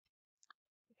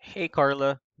Hey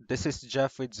Carla, this is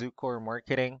Jeff with Zucor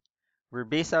Marketing. We're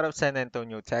based out of San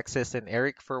Antonio, Texas, and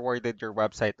Eric forwarded your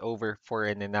website over for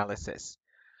an analysis.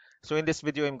 So in this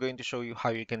video, I'm going to show you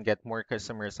how you can get more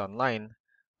customers online.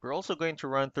 We're also going to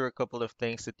run through a couple of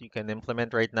things that you can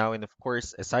implement right now. And of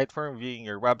course, aside from viewing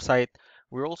your website,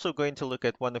 we're also going to look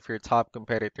at one of your top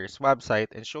competitors' website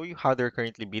and show you how they're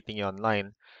currently beating you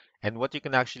online and what you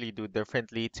can actually do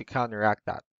differently to counteract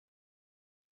that.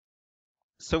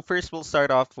 So first, we'll start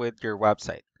off with your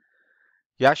website.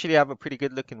 You actually have a pretty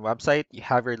good looking website. You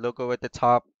have your logo at the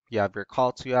top, you have your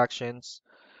call to actions,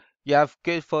 you have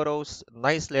good photos,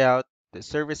 nice layout, the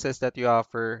services that you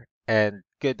offer, and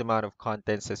good amount of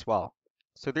contents as well.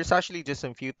 So there's actually just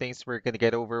some few things we're going to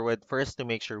get over with first to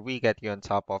make sure we get you on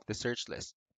top of the search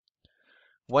list.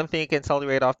 One thing I can tell you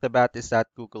right off the bat is that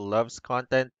Google loves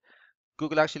content.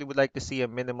 Google actually would like to see a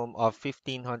minimum of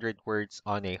 1,500 words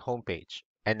on a homepage.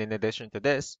 And in addition to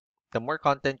this, the more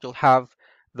content you'll have,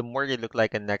 the more you look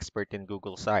like an expert in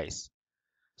Google's eyes.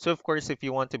 So of course, if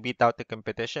you want to beat out the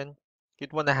competition,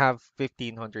 you'd want to have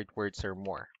 1,500 words or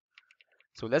more.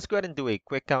 So let's go ahead and do a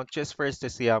quick count just for us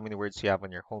to see how many words you have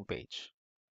on your homepage.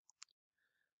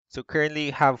 So currently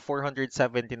you have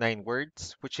 479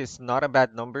 words, which is not a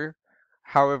bad number.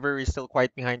 However, we're still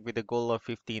quite behind with the goal of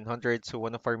 1,500. So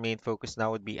one of our main focus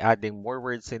now would be adding more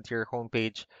words into your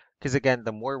homepage, because again,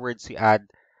 the more words you add,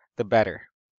 the better.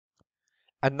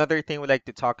 Another thing we like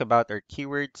to talk about are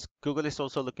keywords. Google is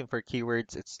also looking for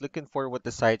keywords. It's looking for what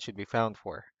the site should be found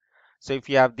for. So if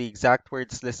you have the exact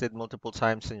words listed multiple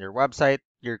times in your website,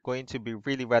 you're going to be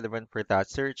really relevant for that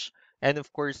search. And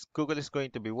of course, Google is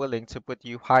going to be willing to put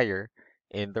you higher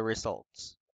in the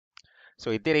results.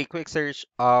 So I did a quick search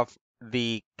of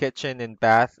the kitchen and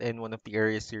bath in one of the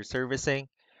areas you're servicing.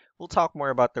 We'll talk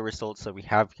more about the results that we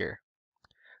have here.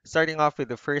 Starting off with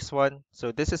the first one,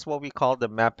 so this is what we call the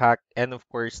map pack, and of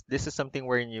course, this is something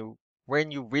wherein you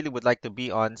really would like to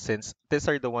be on since these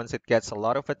are the ones that gets a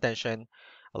lot of attention,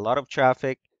 a lot of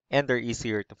traffic, and they're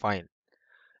easier to find.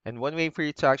 And one way for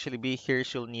you to actually be here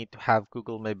is you'll need to have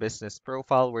Google My Business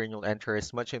profile wherein you'll enter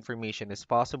as much information as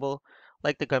possible,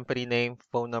 like the company name,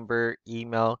 phone number,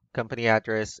 email, company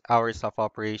address, hours of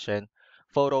operation,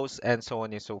 photos, and so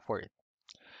on and so forth.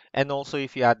 And also,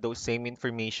 if you add those same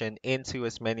information into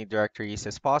as many directories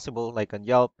as possible, like on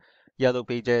Yelp, Yellow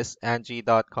Pages,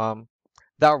 Angie.com,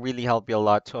 that'll really help you a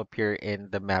lot to appear in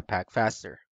the map pack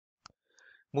faster.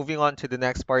 Moving on to the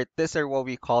next part, these are what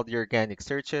we call the organic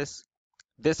searches.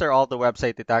 These are all the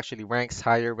website that actually ranks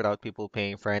higher without people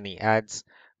paying for any ads,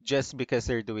 just because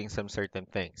they're doing some certain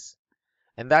things.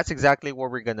 And that's exactly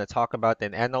what we're going to talk about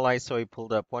and analyze. So I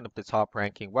pulled up one of the top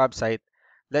ranking website.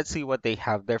 Let's see what they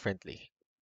have differently.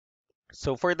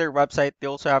 So for their website, they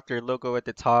also have their logo at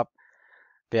the top.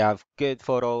 They have good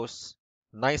photos,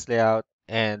 nice layout,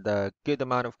 and a good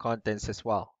amount of contents as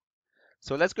well.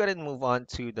 So let's go ahead and move on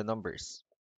to the numbers.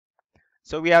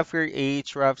 So we have here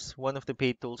Ahrefs, one of the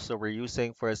paid tools that we're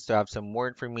using for us to have some more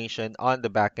information on the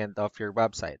back end of your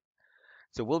website.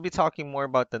 So we'll be talking more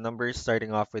about the numbers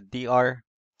starting off with DR.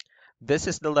 This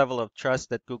is the level of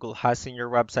trust that Google has in your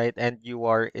website, and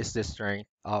UR is the strength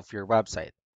of your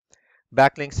website.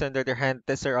 Backlinks, on the other hand,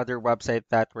 these are other websites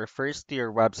that refers to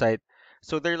your website.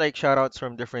 So they're like shoutouts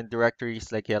from different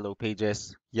directories like Yellow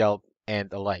Pages, Yelp,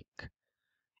 and alike.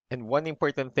 And one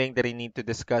important thing that I need to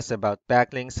discuss about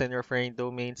backlinks and referring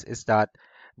domains is that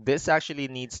this actually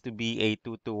needs to be a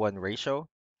 2-to-1 ratio.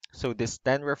 So these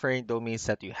 10 referring domains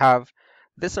that you have,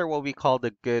 these are what we call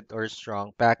the good or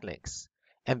strong backlinks.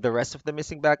 And the rest of the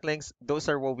missing backlinks, those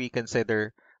are what we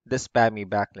consider the spammy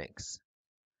backlinks.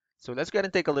 So let's go ahead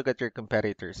and take a look at your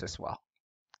competitors as well.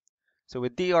 So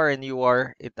with DR and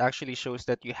UR, it actually shows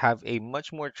that you have a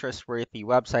much more trustworthy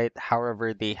website.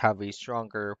 However, they have a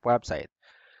stronger website.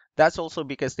 That's also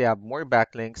because they have more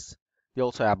backlinks. They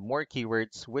also have more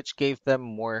keywords, which gave them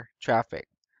more traffic.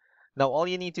 Now, all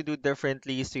you need to do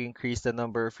differently is to increase the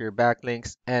number of your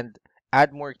backlinks and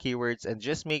add more keywords and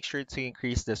just make sure to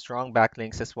increase the strong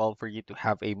backlinks as well for you to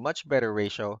have a much better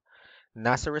ratio. And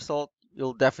as a result,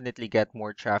 you'll definitely get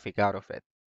more traffic out of it.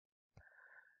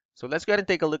 So let's go ahead and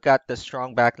take a look at the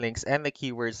strong backlinks and the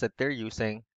keywords that they're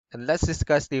using. And let's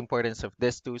discuss the importance of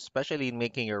this too, especially in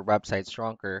making your website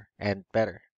stronger and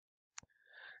better.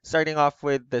 Starting off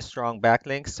with the strong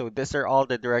backlinks. So these are all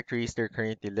the directories they're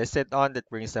currently listed on that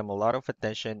brings them a lot of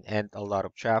attention and a lot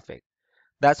of traffic.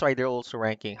 That's why they're also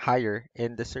ranking higher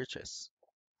in the searches.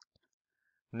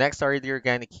 Next are the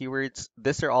organic keywords.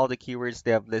 These are all the keywords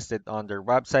they have listed on their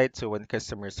website. So when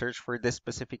customers search for these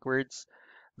specific words,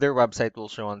 their website will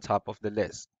show on top of the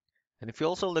list. And if you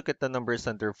also look at the numbers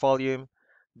under volume,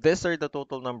 these are the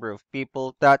total number of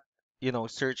people that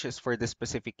searches for the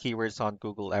specific keywords on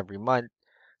Google every month.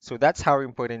 So that's how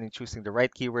important in choosing the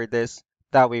right keyword is.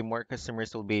 That way, more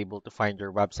customers will be able to find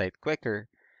your website quicker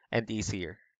and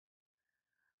easier.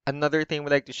 Another thing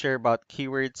we like to share about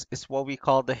keywords is what we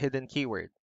call the hidden keyword.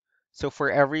 So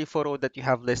for every photo that you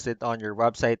have listed on your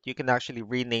website, you can actually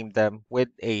rename them with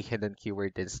a hidden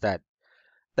keyword instead.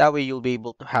 That way you'll be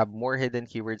able to have more hidden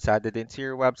keywords added into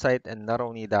your website, and not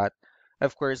only that,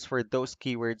 of course, for those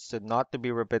keywords to not to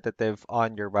be repetitive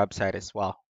on your website as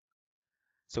well.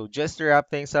 So just to wrap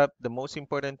things up, the most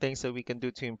important things that we can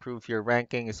do to improve your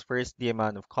ranking is first the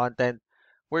amount of content,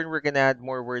 where we're going to add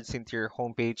more words into your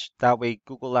homepage. That way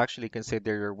Google actually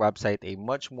consider your website a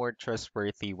much more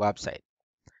trustworthy website.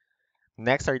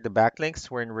 Next are the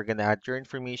backlinks, wherein we're going to add your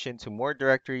information to more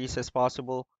directories as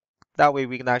possible. That way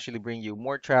we can actually bring you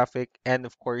more traffic and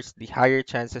of course the higher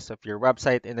chances of your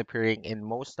website in appearing in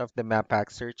most of the map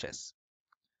pack searches.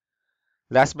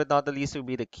 Last but not the least will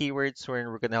be the keywords, wherein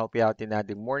we're going to help you out in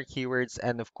adding more keywords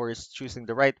and of course choosing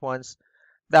the right ones.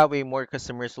 That way more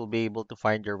customers will be able to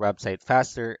find your website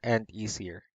faster and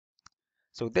easier.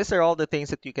 So these are all the things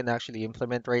that you can actually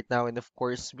implement right now. And of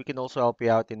course, we can also help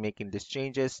you out in making these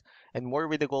changes and more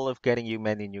with the goal of getting you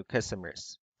many new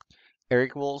customers.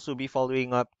 Eric will also be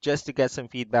following up just to get some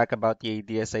feedback about the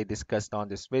ideas I discussed on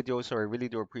this video. So I really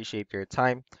do appreciate your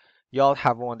time. Y'all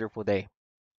have a wonderful day.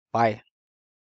 Bye.